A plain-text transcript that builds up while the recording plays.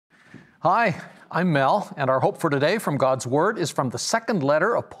Hi, I'm Mel, and our hope for today from God's Word is from the second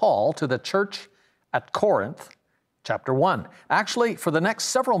letter of Paul to the church at Corinth, chapter 1. Actually, for the next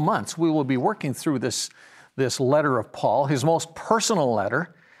several months, we will be working through this letter of Paul, his most personal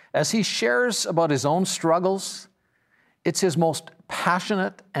letter, as he shares about his own struggles. It's his most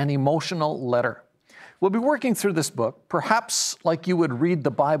passionate and emotional letter. We'll be working through this book, perhaps like you would read the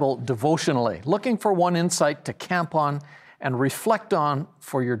Bible devotionally, looking for one insight to camp on and reflect on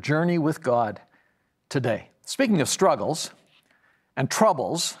for your journey with God today. Speaking of struggles and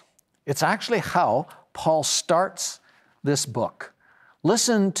troubles, it's actually how Paul starts this book.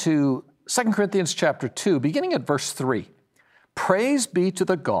 Listen to 2 Corinthians chapter 2, beginning at verse 3. Praise be to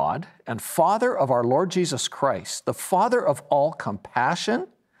the God and Father of our Lord Jesus Christ, the Father of all compassion,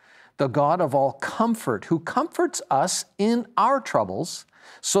 the God of all comfort, who comforts us in our troubles,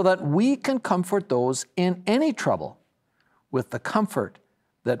 so that we can comfort those in any trouble with the comfort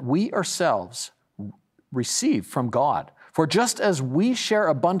that we ourselves receive from God. For just as we share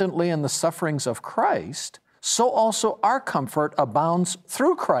abundantly in the sufferings of Christ, so also our comfort abounds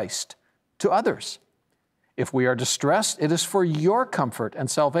through Christ to others. If we are distressed, it is for your comfort and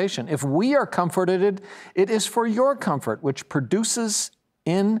salvation. If we are comforted, it is for your comfort, which produces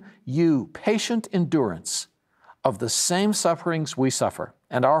in you patient endurance of the same sufferings we suffer.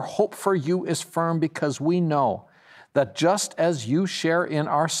 And our hope for you is firm, because we know that just as you share in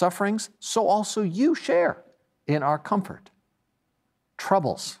our sufferings, so also you share in our comfort.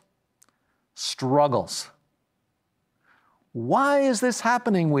 Troubles, struggles. Why is this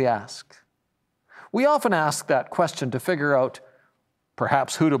happening, we ask? We often ask that question to figure out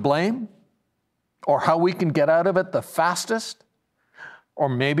perhaps who to blame, or how we can get out of it the fastest, or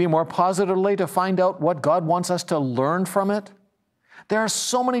maybe more positively to find out what God wants us to learn from it. There are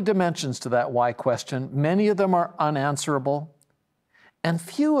so many dimensions to that why question. Many of them are unanswerable, and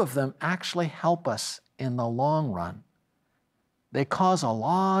few of them actually help us in the long run. They cause a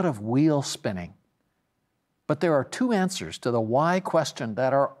lot of wheel spinning. But there are two answers to the why question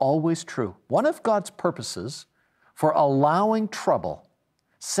that are always true. One of God's purposes for allowing trouble,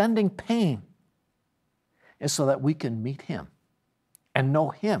 sending pain, is so that we can meet Him and know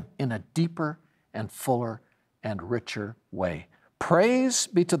Him in a deeper and fuller and richer way. Praise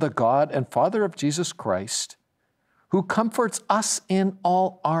be to the God and Father of Jesus Christ, who comforts us in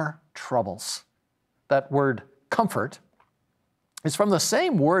all our troubles. That word comfort is from the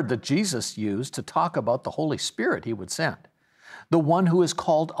same word that Jesus used to talk about the Holy Spirit He would send, the one who is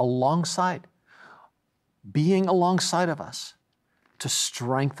called alongside, being alongside of us to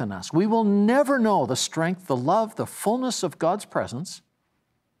strengthen us. We will never know the strength, the love, the fullness of God's presence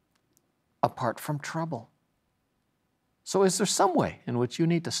apart from trouble. So is there some way in which you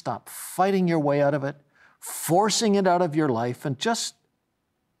need to stop fighting your way out of it, forcing it out of your life, and just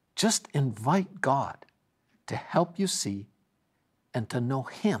invite God to help you see and to know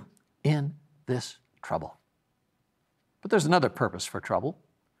Him in this trouble? But there's another purpose for trouble,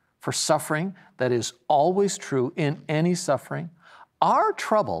 for suffering that is always true in any suffering. Our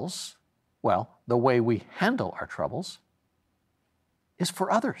troubles, well, the way we handle our troubles, is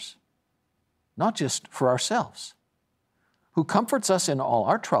for others, not just for ourselves, who comforts us in all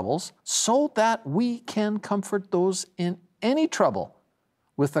our troubles, so that we can comfort those in any trouble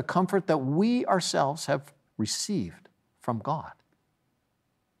with the comfort that we ourselves have received from God.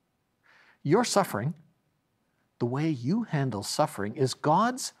 Your suffering, the way you handle suffering, is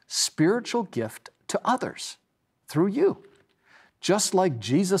God's spiritual gift to others through you. Just like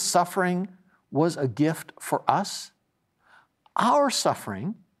Jesus' suffering was a gift for us, our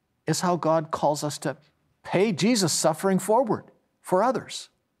suffering is how God calls us to pay Jesus' suffering forward for others.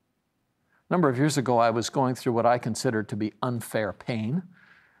 A number of years ago, I was going through what I considered to be unfair pain,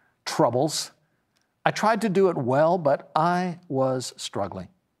 troubles. I tried to do it well, but I was struggling.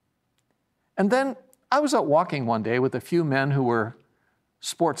 And then I was out walking one day with a few men who were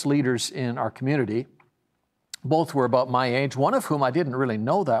sports leaders in our community. Both were about my age, one of whom I didn't really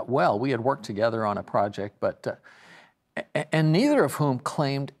know that well. We had worked together on a project, and neither of whom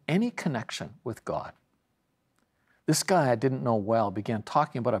claimed any connection with God. This guy I didn't know well began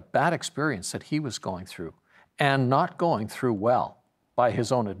talking about a bad experience that he was going through, and not going through well by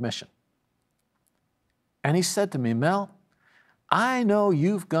his own admission. And he said to me, "Mel, I know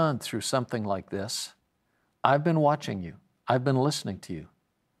you've gone through something like this. I've been watching you. I've been listening to you.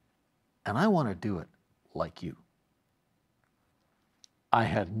 And I want to do it like you." I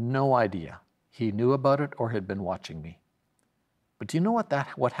had no idea he knew about it or had been watching me. But do you know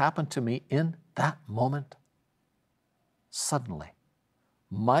what happened to me in that moment? Suddenly,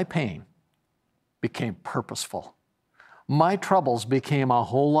 my pain became purposeful. my troubles became a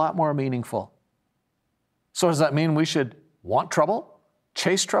whole lot more meaningful. So does that mean we should want trouble?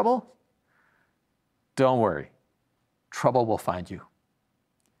 Chase trouble? Don't worry. Trouble will find you.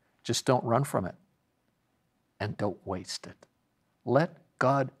 Just don't run from it. And don't waste it. Let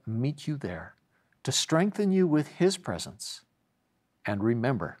God meet you there to strengthen you with His presence. And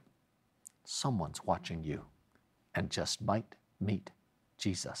remember, someone's watching you and just might meet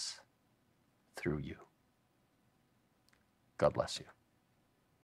Jesus through you. God bless you.